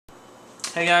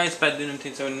Hey guys,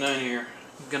 PatDoom1979 here.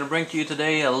 I'm gonna bring to you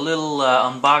today a little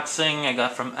unboxing I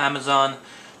got from Amazon.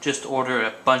 Just ordered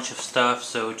a bunch of stuff,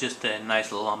 so just a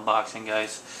nice little unboxing,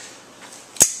 guys.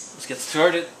 Let's get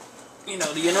started. You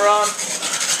know the Interon.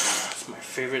 It's my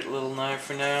favorite little knife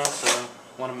for now, so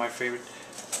one of my favorite.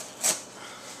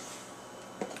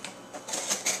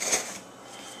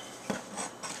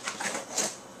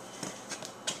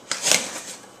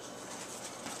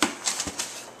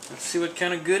 Let's see what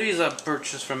kind of goodies I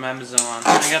purchased from Amazon.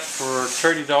 I got for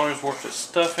 $30 worth of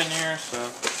stuff in here, so.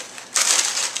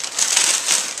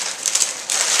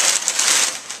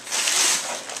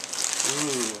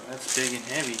 Ooh, that's big and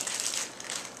heavy.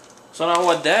 So now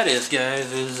what that is,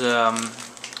 guys, is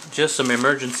just some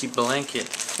emergency blanket.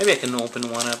 Maybe I can open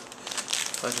one up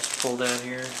if I just pull that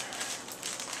here.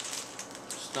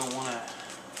 Just don't want to.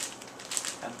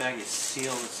 That bag is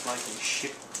sealed. It's like a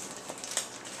ship.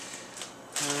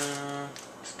 Let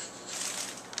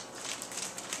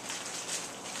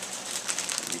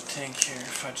me think here.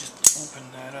 If I just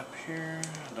open that up here,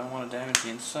 I don't want to damage the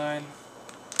inside.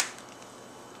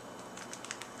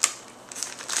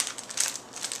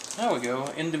 There we go.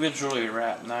 Individually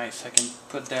wrapped. Nice. I can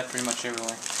put that pretty much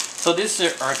everywhere. So these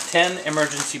are 10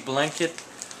 emergency blanket,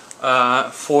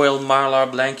 foil Mylar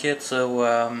blanket. So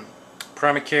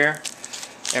Primacare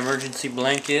emergency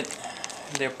blanket.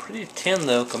 They're pretty thin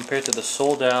though compared to the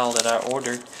Soldal that I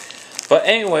ordered. But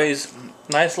anyways,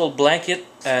 nice little blanket,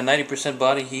 90%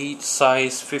 body heat,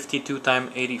 size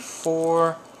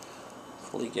 52x84.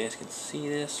 Hopefully you guys can see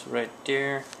this right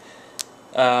there.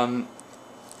 You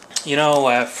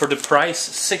know, for the price,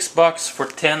 $6 for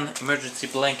 10 emergency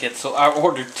blankets. So I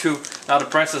ordered 2. Now the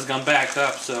price has gone back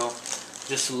up. So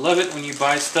just love it when you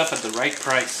buy stuff at the right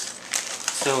price.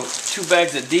 So 2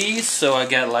 bags of these, so I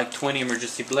got like 20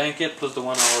 emergency blanket plus the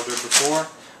one I ordered before.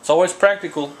 It's always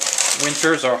practical.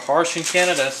 Winters are harsh in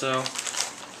Canada, so.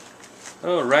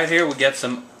 Oh, right here we got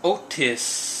some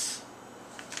Otis.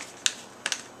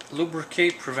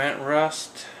 Lubricate, prevent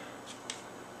rust.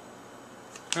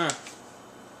 Huh.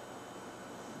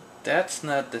 That's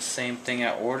not the same thing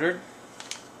I ordered.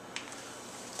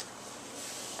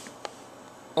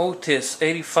 Otis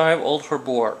 85 Ultra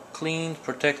Bore. Clean,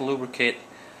 protect, lubricate.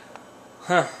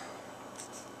 Huh.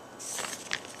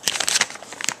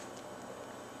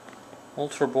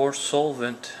 Ultra Bore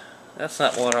solvent. That's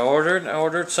not what I ordered. I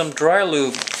ordered some dry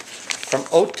lube from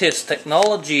Otis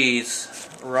Technologies.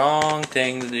 Wrong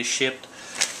thing that they shipped.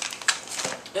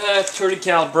 30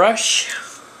 cal brush.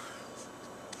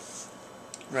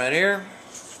 Right here.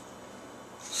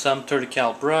 Some 30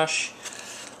 cal brush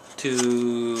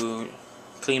to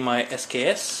clean my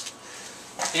SKS.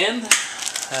 And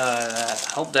I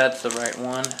hope that's the right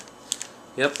one.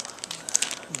 Yep.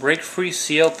 Break Free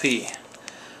CLP.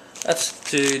 That's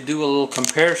to do a little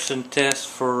comparison test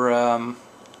for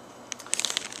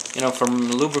you know,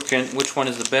 from lubricant, which one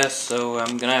is the best. So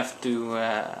I'm gonna have to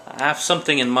have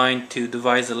something in mind to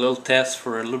devise a little test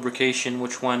for lubrication,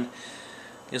 which one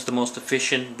is the most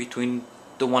efficient between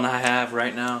the one I have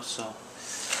right now. So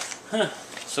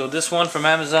so this one from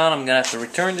Amazon, I'm gonna have to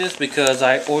return this because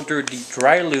I ordered the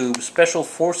dry lube, Special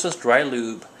Forces dry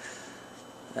lube.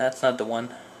 That's not the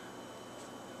one.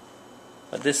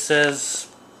 But this says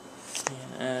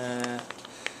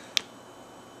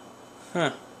oh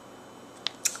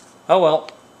well,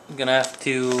 I'm gonna have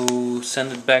to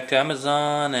send it back to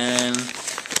Amazon and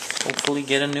hopefully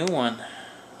get a new one.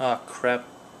 Oh crap,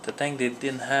 the thing they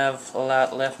didn't have a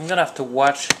lot left. I'm gonna have to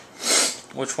watch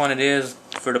which one it is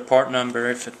for the part number,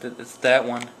 if it's that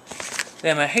one.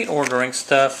 Damn, I hate ordering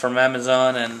stuff from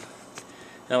Amazon and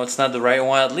you know it's not the right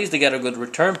one. At least they got a good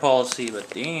return policy, but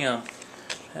damn,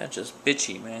 that's just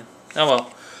bitchy, man. Oh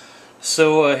well.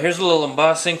 So here's a little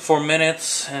unboxing, 4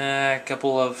 minutes, a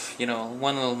couple of, you know,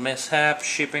 one little mishap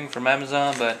shipping from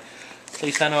Amazon, but at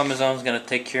least I know Amazon's gonna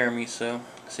take care of me, so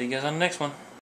see you guys on the next one.